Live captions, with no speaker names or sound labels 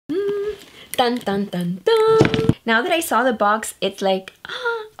Dun dun dun dun! Now that I saw the box, it's like,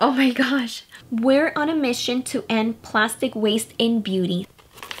 oh my gosh. We're on a mission to end plastic waste in beauty.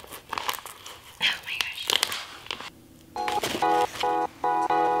 Oh my gosh.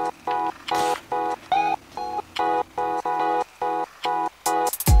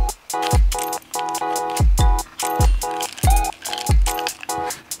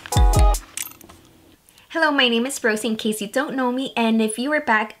 Hello, my name is Rosy in case you don't know me, and if you are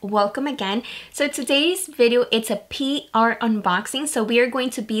back, welcome again. So today's video, it's a PR unboxing. So we are going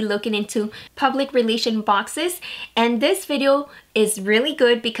to be looking into public relation boxes, and this video is really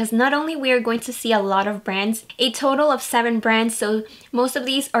good because not only we are going to see a lot of brands, a total of 7 brands. So most of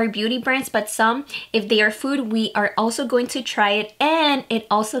these are beauty brands, but some, if they are food, we are also going to try it, and it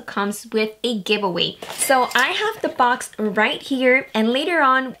also comes with a giveaway. So I have the box right here, and later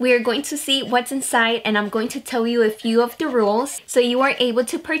on we are going to see what's inside, and I'm going to tell you a few of the rules so you are able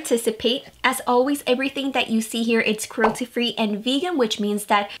to participate. As always, everything that you see here, it's cruelty free and vegan, which means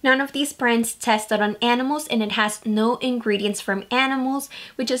that none of these brands tested on animals, and it has no ingredients from animals,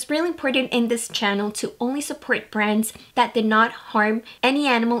 which is really important in this channel to only support brands that did not harm any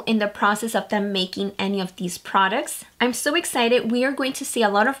animal in the process of them making any of these products. I'm so excited. We are going to see a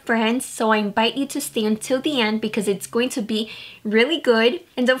lot of brands, so I invite you to stay until the end because it's going to be really good.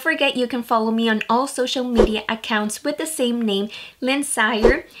 And don't forget, you can follow me on all social media accounts with the same name,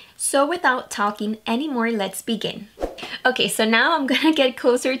 LynSire. So without talking anymore, let's begin. Okay, so now I'm gonna get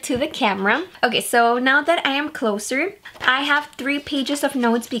closer to the camera. Okay, so now that I am closer, I have 3 pages of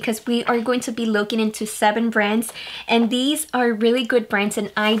notes because we are going to be looking into 7 brands, and these are really good brands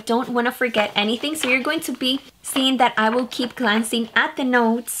and I don't want to forget anything. So you're going to be seeing that I will keep glancing at the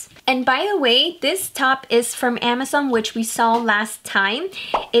notes. And by the way, this top is from Amazon, which we saw last time.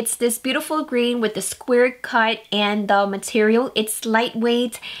 It's this beautiful green with the square cut, and the material, it's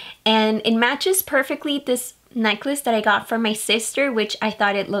lightweight and it matches perfectly this necklace that I got from my sister, which I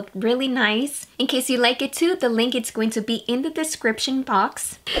thought it looked really nice. In case you like it too, the link is going to be in the description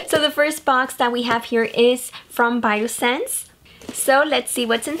box. So the first box that we have here is from Biossance. So let's see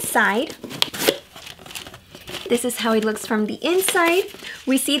what's inside. This is how it looks from the inside.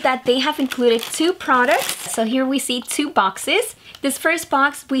 We see that they have included 2 products. So here we see 2 boxes. This first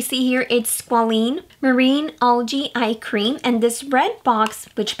box we see here, it's Squalene Marine Algae Eye Cream. And this red box,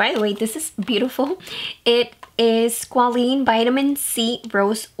 which by the way, this is beautiful. It is Squalene Vitamin C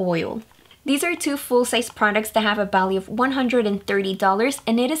Rose Oil. These are 2 full-size products that have a value of $130,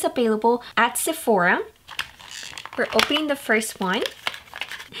 and it is available at Sephora. We're opening the first one.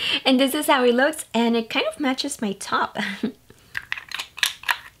 And this is how it looks, and it kind of matches my top.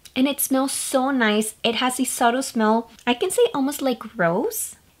 And it smells so nice. It has a subtle smell, I can say almost like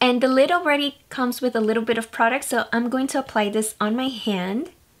rose. And the lid already comes with a little bit of product, so I'm going to apply this on my hand.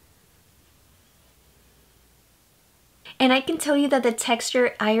 And I can tell you that the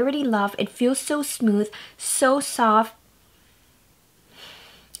texture I already love. It feels so smooth, so soft.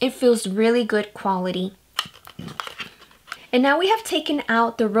 It feels really good quality. And now we have taken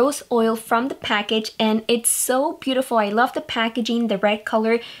out the rose oil from the package, and it's so beautiful. I love the packaging, the red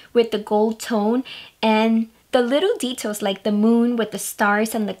color with the gold tone, and the little details like the moon with the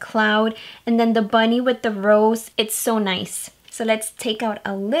stars and the cloud, and then the bunny with the rose. It's so nice. So let's take out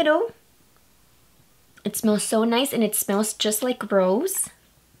a little. It smells so nice, and it smells just like rose.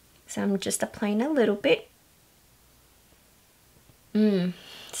 So I'm just applying a little bit.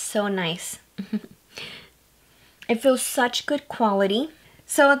 So nice. It feels such good quality.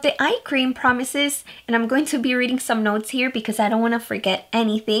 So the eye cream promises, and I'm going to be reading some notes here because I don't want to forget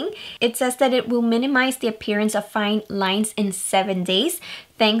anything. It says that it will minimize the appearance of fine lines in 7 days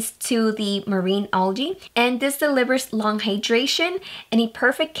thanks to the marine algae. And this delivers long hydration and a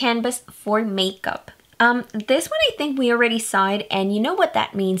perfect canvas for makeup. This one, I think we already saw it, and you know what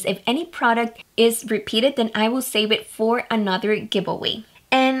that means. If any product is repeated, then I will save it for another giveaway.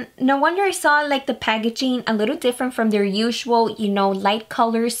 And no wonder I saw like the packaging a little different from their usual, you know, light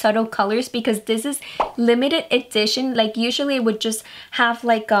colors, subtle colors, because this is limited edition. Like usually it would just have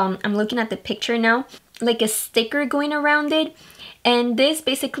like, I'm looking at the picture now, like a sticker going around it. And this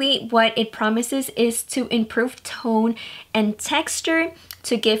basically what it promises is to improve tone and texture,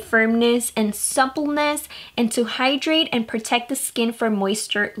 to give firmness and suppleness, and to hydrate and protect the skin from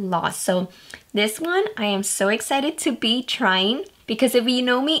moisture loss. So This one I am so excited to be trying because if you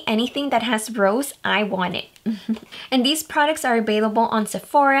know me, anything that has rose, I want it. And these products are available on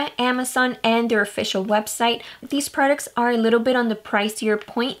Sephora, Amazon, and their official website. These products are a little bit on the pricier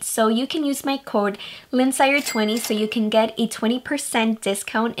point, so you can use my code LynSire20 so you can get a 20%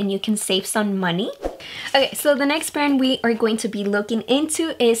 discount and you can save some money. Okay, so the next brand we are going to be looking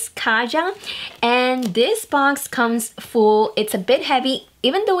into is Kaja, and this box comes full. It's a bit heavy,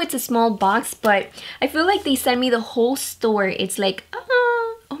 even though it's a small box, but I feel like they sent me the whole store. It's like,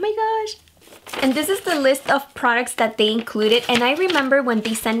 oh my gosh. And this is the list of products that they included. And I remember when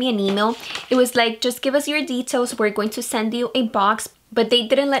they sent me an email, it was like, just give us your details. We're going to send you a box. But they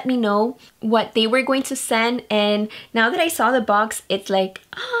didn't let me know what they were going to send. And now that I saw the box, it's like,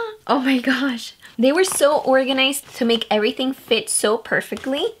 oh my gosh. They were so organized to make everything fit so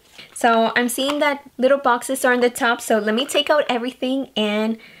perfectly. So I'm seeing that little boxes are on the top. So let me take out everything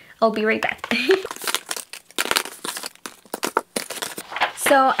and I'll be right back.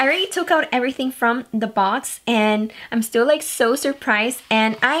 So I already took out everything from the box and I'm still like so surprised,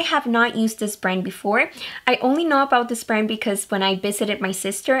 and I have not used this brand before. I only know about this brand because when I visited my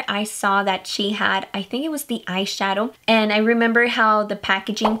sister, I saw that she had, I think it was the eyeshadow, and I remember how the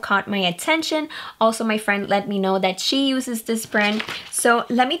packaging caught my attention. Also, my friend let me know that she uses this brand. So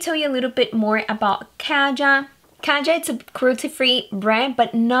let me tell you a little bit more about Kaja. Kaja, it's a cruelty-free brand,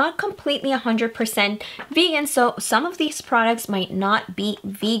 but not completely 100% vegan. So some of these products might not be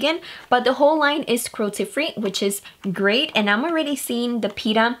vegan, but the whole line is cruelty-free, which is great. And I'm already seeing the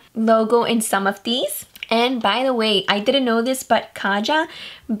PETA logo in some of these. And by the way, I didn't know this, but Kaja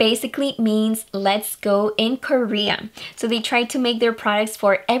basically means let's go in Korea. So they try to make their products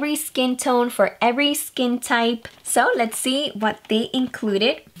for every skin tone, for every skin type. So let's see what they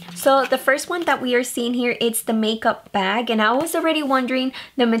included. So the first one that we are seeing here, it's the makeup bag. And I was already wondering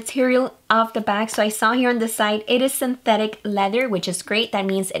the material of the bag. So I saw here on the side, it is synthetic leather, which is great. That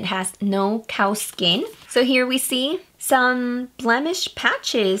means it has no cow skin. So here we see some blemish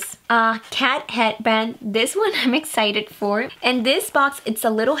patches, a cat headband. This one I'm excited for. And this box, it's a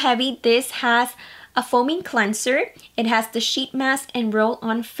little heavy. This has a foaming cleanser. It has the sheet mask and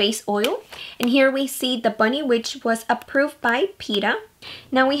roll-on face oil. And here we see the bunny, which was approved by PETA.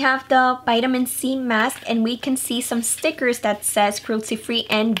 Now we have the vitamin C mask, and we can see some stickers that says cruelty-free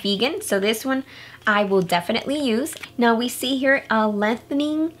and vegan. So this one I will definitely use. Now we see here a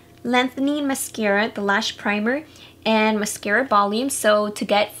lengthening mascara, the lash primer, and mascara volume, so to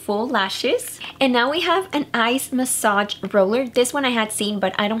get full lashes. And now we have an ice massage roller. This one I had seen,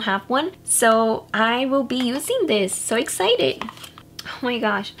 but I don't have one, so I will be using this. So excited. Oh my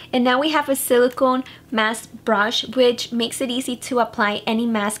gosh. And now we have a silicone mask brush, which makes it easy to apply any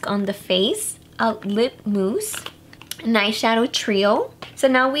mask on the face, a lip mousse, an eyeshadow trio. So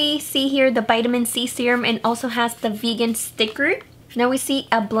now we see here the vitamin C serum, and also has the vegan sticker. Now we see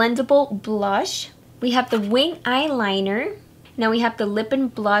a blendable blush. We have the wing eyeliner. Now we have the lip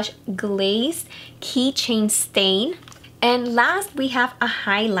and blush glaze keychain stain. And last, we have a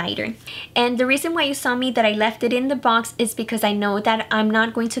highlighter. And the reason why you saw me that I left it in the box is because I know that I'm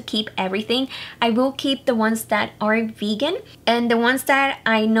not going to keep everything. I will keep the ones that are vegan. And the ones that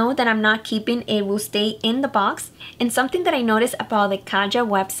I know that I'm not keeping, it will stay in the box. And something that I noticed about the Kaja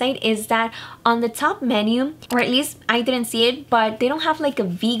website is that on the top menu, or at least I didn't see it, but they don't have like a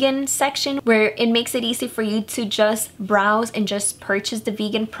vegan section where it makes it easy for you to just browse and just purchase the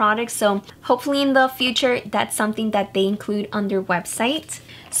vegan products. So hopefully in the future, that's something that they include on their website.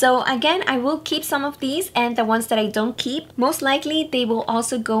 So again, I will keep some of these, and the ones that I don't keep, most likely they will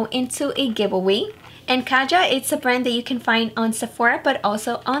also go into a giveaway. And Kaja, it's a brand that you can find on Sephora, but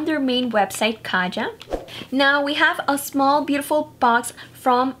also on their main website, Kaja. Now we have a small beautiful box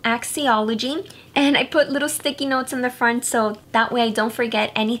from Axiology, and I put little sticky notes on the front so that way I don't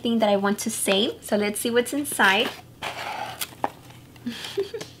forget anything that I want to say. So let's see what's inside.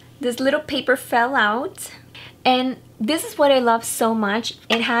 This little paper fell out. And this is what I love so much.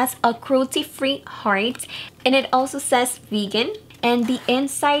 It has a cruelty-free heart, and it also says vegan. And the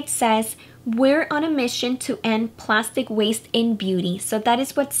inside says, we're on a mission to end plastic waste in beauty. So that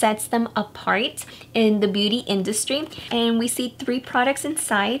is what sets them apart in the beauty industry. And we see 3 products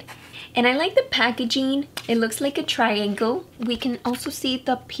inside. And I like the packaging. It looks like a triangle. We can also see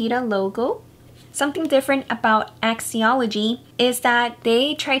the PETA logo. Something different about Axiology is that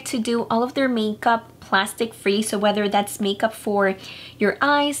they try to do all of their makeup plastic free. So whether that's makeup for your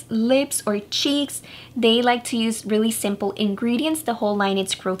eyes, lips, or cheeks, they like to use really simple ingredients. The whole line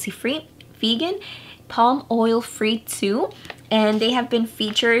is cruelty free, vegan, palm oil free too. And they have been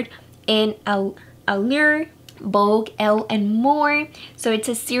featured in Allure, Vogue, Elle, and more. So it's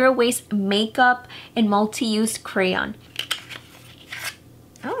a zero waste makeup and multi-use crayon.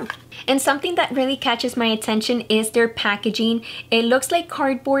 Oh. And something that really catches my attention is their packaging. It looks like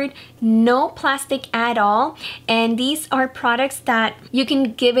cardboard, no plastic at all. And these are products that you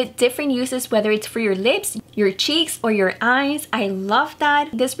can give it different uses, whether it's for your lips, your cheeks, or your eyes. I love that.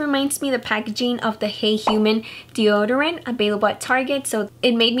 This reminds me of the packaging of the Hey Human deodorant available at Target. So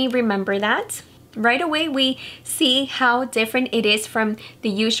it made me remember that. Right away, we see how different it is from the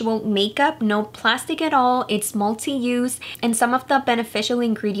usual makeup. No plastic at all. It's multi-use, and some of the beneficial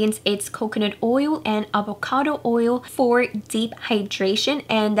ingredients, it's coconut oil and avocado oil for deep hydration,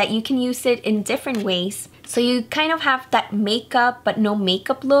 and that you can use it in different ways. So you kind of have that makeup but no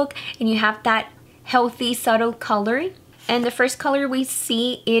makeup look, and you have that healthy subtle color. And the first color we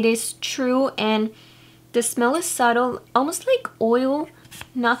see, it is True, and the smell is subtle, almost like oil,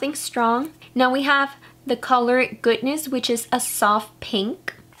 nothing strong. Now we have the color Goodness, which is a soft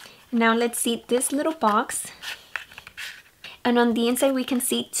pink. Now let's see this little box. And on the inside we can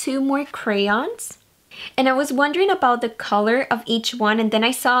see 2 more crayons. And I was wondering about the color of each one, and then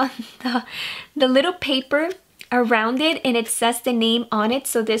I saw the little paper around it, and it says the name on it.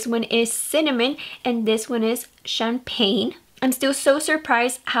 So this one is Cinnamon and this one is Champagne. I'm still so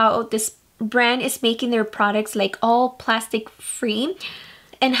surprised how this brand is making their products like all plastic free,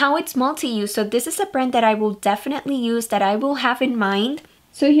 and how it's multi-use. So this is a brand that I will definitely use, that I will have in mind.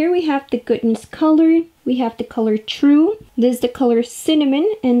 So here we have the Goodness color, we have the color True, this is the color Cinnamon,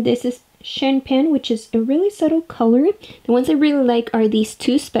 and this is Champagne, which is a really subtle color. The ones I really like are these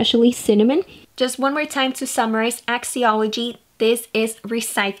 2, especially Cinnamon. Just one more time to summarize Axiology. This is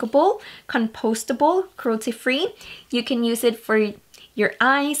recyclable, compostable, cruelty-free. You can use it for your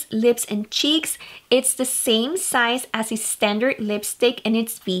eyes, lips, and cheeks. It's the same size as a standard lipstick, and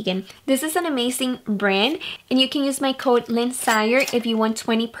it's vegan. This is an amazing brand, and you can use my code LynSire if you want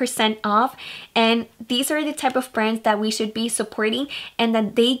 20% off. And these are the type of brands that we should be supporting, and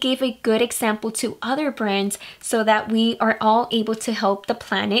that they give a good example to other brands so that we are all able to help the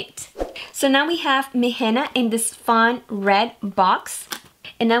planet. So now we have Mihenna in this fun red box,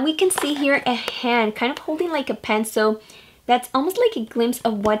 and now we can see here a hand kind of holding like a pen. So that's almost like a glimpse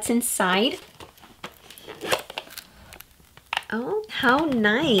of what's inside. Oh, how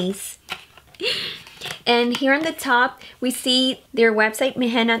nice. And here on the top, we see their website,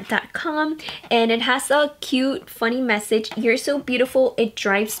 mihenna.com, and it has a cute, funny message. You're so beautiful, it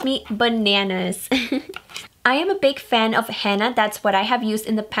drives me bananas. I am a big fan of henna. That's what I have used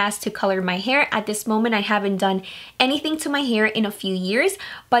in the past to color my hair. At this moment, I haven't done anything to my hair in a few years,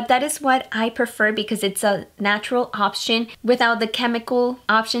 but that is what I prefer because it's a natural option without the chemical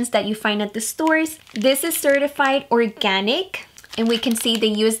options that you find at the stores. This is certified organic, and we can see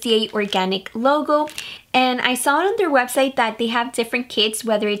the USDA organic logo. And I saw on their website that they have different kits,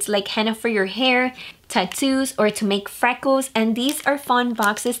 whether it's like henna for your hair, tattoos, or to make freckles. And these are fun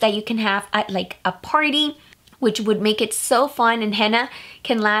boxes that you can have at like a party, which would make it so fun, and henna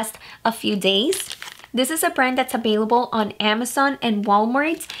can last a few days. This is a brand that's available on Amazon and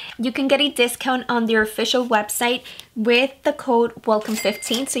Walmart. You can get a discount on their official website with the code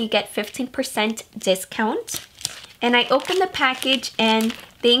WELCOME15, so you get 15% discount. And I opened the package, and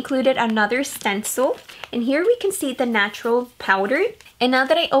they included another stencil. And here we can see the natural powder. And now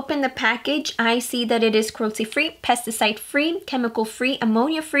that I opened the package, I see that it is cruelty-free, pesticide-free, chemical-free,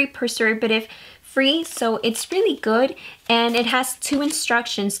 ammonia-free, preservative-free. So it's really good. And it has 2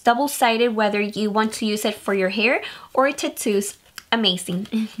 instructions, double-sided, whether you want to use it for your hair or tattoos. Amazing.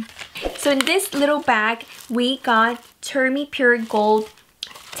 So in this little bag, we got TurmiPure Gold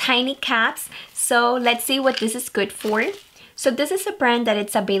tiny caps. So let's see what this is good for. So this is a brand that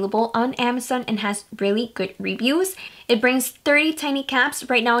it's available on Amazon and has really good reviews. It brings 30 tiny caps.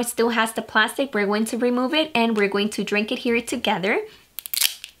 Right now it still has the plastic. We're going to remove it and we're going to drink it here together.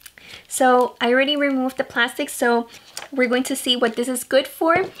 So I already removed the plastic, so we're going to see what this is good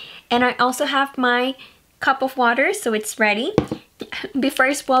for. And I also have my cup of water, so it's ready. Before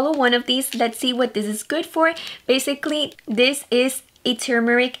I swallow one of these, let's see what this is good for. Basically, this is a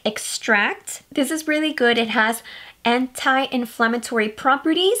turmeric extract. This is really good. It has anti-inflammatory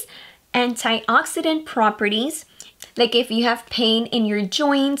properties, antioxidant properties. Like if you have pain in your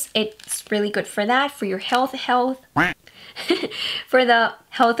joints, it's really good for that, for your health, for the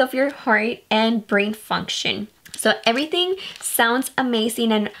health of your heart and brain function. So everything sounds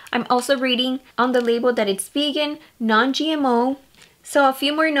amazing, and I'm also reading on the label that it's vegan, non-GMO, So a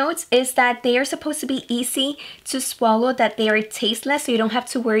few more notes is that they are supposed to be easy to swallow, that they are tasteless, so you don't have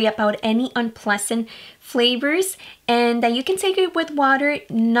to worry about any unpleasant flavors, and that you can take it with water,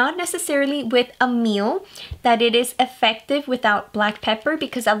 not necessarily with a meal, that it is effective without black pepper,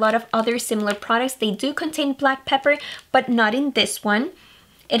 because a lot of other similar products, they do contain black pepper, but not in this one.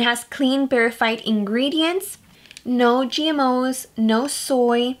 It has clean, verified ingredients, no GMOs, no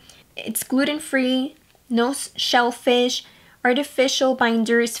soy, it's gluten-free, no shellfish, artificial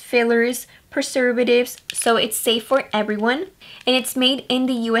binders, fillers, preservatives, so it's safe for everyone, and it's made in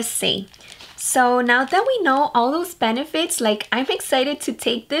the USA. So now that we know all those benefits, like, I'm excited to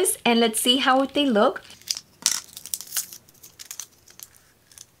take this, and let's see how they look.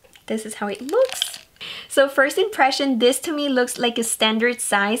 This is how it looks. So first impression, this to me looks like a standard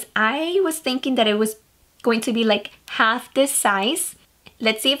size. I was thinking that it was going to be like half this size.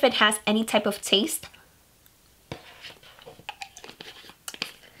 Let's see if it has any type of taste.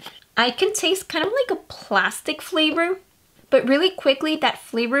 I can taste kind of like a plastic flavor, but really quickly that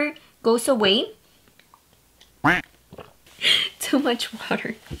flavor goes away. Too much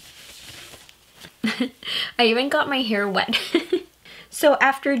water. I even got my hair wet. So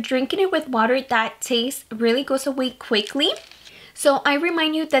after drinking it with water, that taste really goes away quickly. So I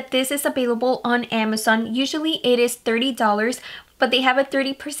remind you that this is available on Amazon. Usually it is $30, but they have a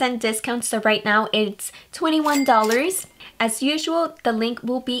 30% discount, so right now it's $21. As usual, the link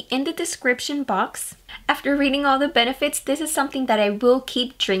will be in the description box. After reading all the benefits, this is something that I will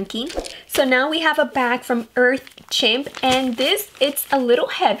keep drinking. So now we have a bag from Earth Chimp, and this, it's a little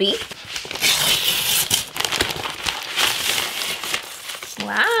heavy.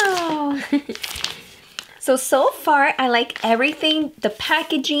 Wow. So far I like everything, the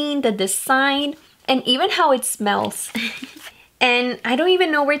packaging, the design, and even how it smells. And I don't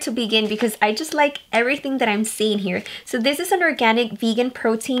even know where to begin because I just like everything that I'm seeing here. So this is an organic vegan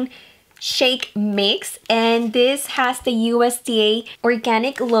protein shake mix, and this has the USDA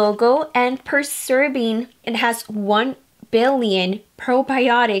organic logo, and per serving it has 1 billion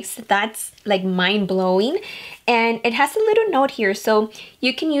probiotics. That's like mind-blowing. And it has a little note here, so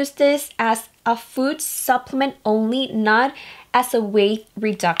you can use this as a food supplement only, not as a weight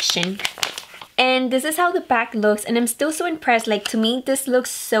reduction. And this is how the bag looks, and I'm still so impressed. Like, to me this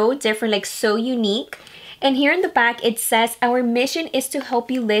looks so different, like so unique. And here in the back it says, our mission is to help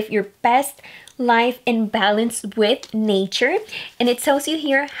you live your best life in balance with nature. And it tells you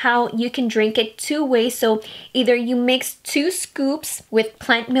here how you can drink it 2 ways. So either you mix 2 scoops with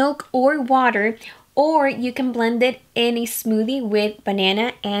plant milk or water, or you can blend it in a smoothie with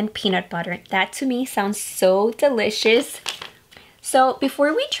banana and peanut butter. That to me sounds so delicious. So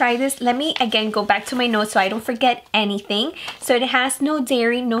before we try this, let me again go back to my notes so I don't forget anything. So it has no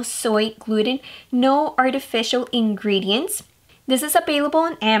dairy, no soy, gluten, no artificial ingredients. This is available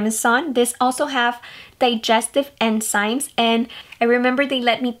on Amazon. This also have digestive enzymes, and I remember they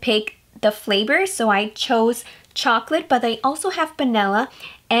let me pick the flavor, so I chose chocolate, but they also have vanilla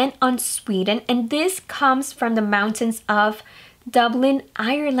and unsweetened, and this comes from the mountains of Dublin,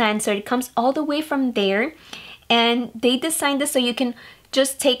 Ireland. So it comes all the way from there, and they designed this so you can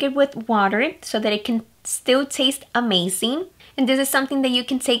just take it with water so that it can still taste amazing. And this is something that you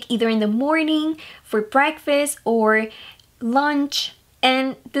can take either in the morning, for breakfast, or lunch.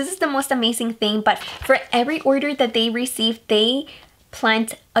 And this is the most amazing thing, but for every order that they receive, they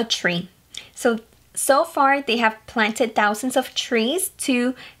plant a tree. So far they have planted thousands of trees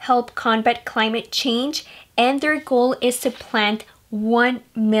to help combat climate change, and their goal is to plant 1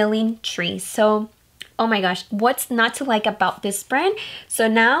 million trees. So oh my gosh, what's not to like about this brand? So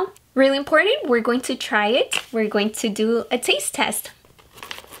now, really important, we're going to try it. We're going to do a taste test.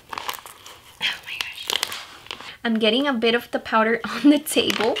 Oh my gosh. I'm getting a bit of the powder on the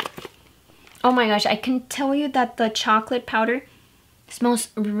table. Oh my gosh, I can tell you that the chocolate powder smells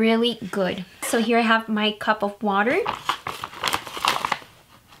really good. So here I have my cup of water.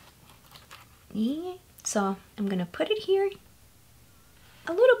 Yeah. So I'm gonna put it here.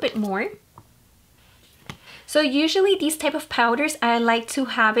 A little bit more. So usually these type of powders, I like to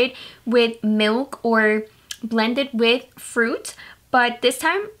have it with milk or blended with fruit. But this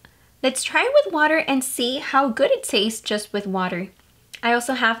time, let's try it with water and see how good it tastes just with water. I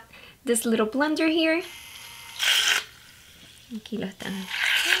also have this little blender here. Aquí lo están.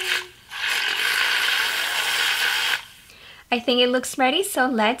 I think it looks ready, so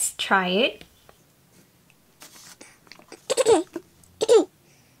let's try it.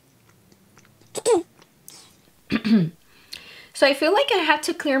 So I feel like I have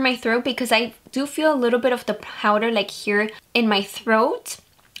to clear my throat because I do feel a little bit of the powder like here in my throat.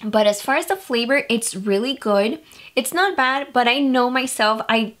 But as far as the flavor, it's really good. It's not bad, but I know myself,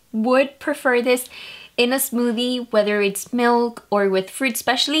 I would prefer this in a smoothie, whether it's milk or with fruit,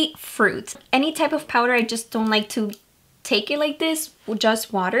 especially fruit. Any type of powder, I just don't like to take it like this,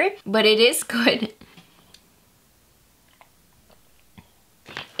 just water, but it is good.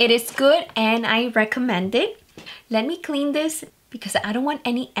 It is good and I recommend it. Let me clean this because I don't want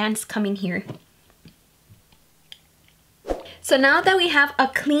any ants coming here. So now that we have a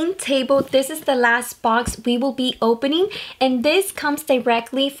clean table, this is the last box we will be opening, and this comes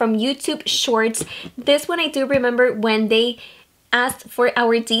directly from YouTube Shorts. This one I do remember when they asked for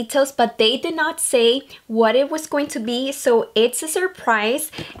our details, but they did not say what it was going to be, so it's a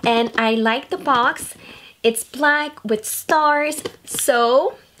surprise. And I like the box. It's black with stars,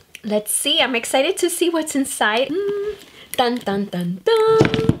 so let's see. I'm excited to see what's inside. Dun dun dun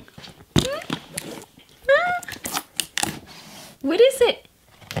dun. What is it?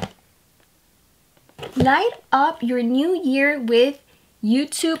 Light up your new year with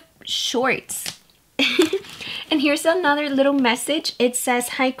YouTube Shorts. And here's another little message. It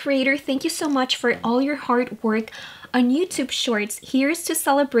says, "Hi creator, thank you so much for all your hard work on YouTube Shorts. Here's to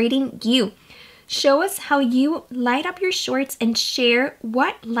celebrating you. Show us how you light up your shorts and share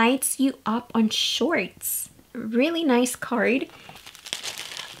what lights you up on shorts." Really nice card.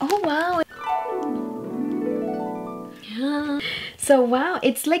 Oh wow. So wow,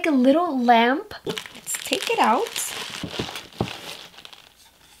 it's like a little lamp. Let's take it out.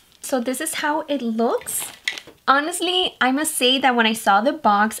 So this is how it looks. Honestly, I must say that when I saw the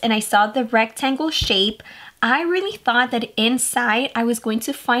box and I saw the rectangle shape, I really thought that inside I was going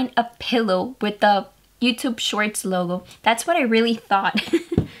to find a pillow with the YouTube Shorts logo. That's what I really thought.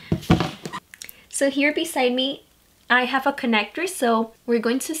 So here beside me, I have a connector, so we're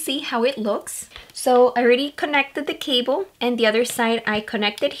going to see how it looks. So I already connected the cable, and the other side I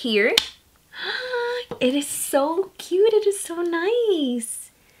connected here. It is so cute. It is so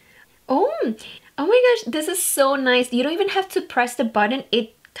nice. Oh my gosh, this is so nice. You don't even have to press the button.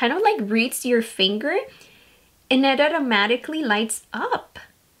 It kind of like reads your finger and it automatically lights up.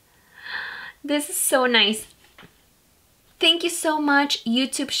 This is so nice. Thank you so much,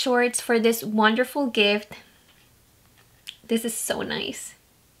 YouTube Shorts, for this wonderful gift. This is so nice.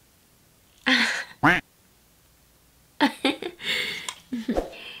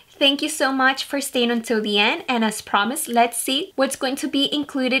 Thank you so much for staying until the end, and as promised, let's see what's going to be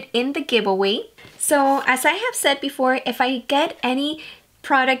included in the giveaway. So as I have said before, if I get any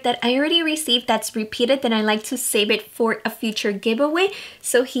product that I already received that's repeated, then I like to save it for a future giveaway.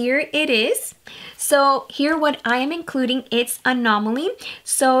 So here it is. So here what I am including, it's Anomaly.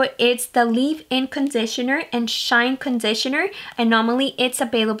 So it's the leave-in conditioner and shine conditioner. Anomaly, it's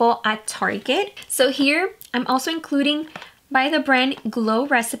available at Target. So here I'm also including by the brand Glow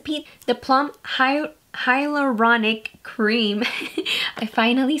Recipe, the Plum Hyaluronic Cream. I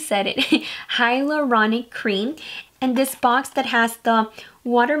finally said it. Hyaluronic Cream. And this box that has the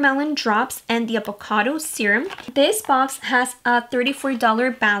watermelon drops and the avocado serum. This box has a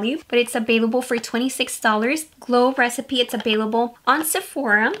 $34 value, but it's available for $26. Glow Recipe, it's available on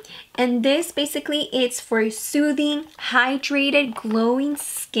Sephora. And this basically it's for soothing, hydrated, glowing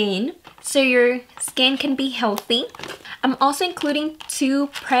skin, so your skin can be healthy. I'm also including 2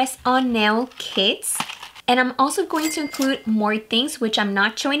 press-on nail kits. And I'm also going to include more things which I'm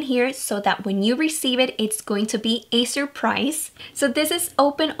not showing here, so that when you receive it, it's going to be a surprise. So this is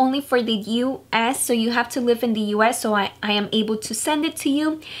open only for the US, so you have to live in the US, so I am able to send it to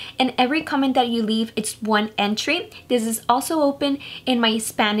you. And every comment that you leave, it's 1 entry. This is also open in my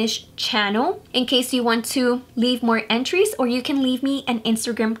Spanish channel in case you want to leave more entries, or you can leave me an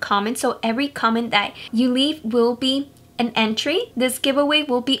Instagram comment. So every comment that you leave will be an entry. This giveaway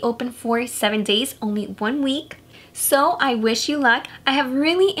will be open for 7 days, only 1 week. So I wish you luck. I have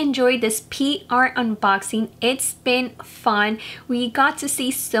really enjoyed this PR unboxing. It's been fun. We got to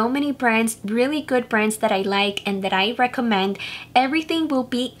see so many brands, really good brands that I like and that I recommend. Everything will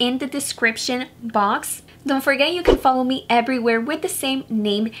be in the description box. Don't forget you can follow me everywhere with the same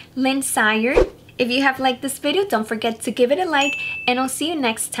name, LynSire. If you have liked this video, don't forget to give it a like, and I'll see you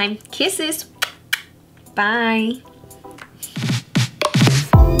next time. Kisses. Bye.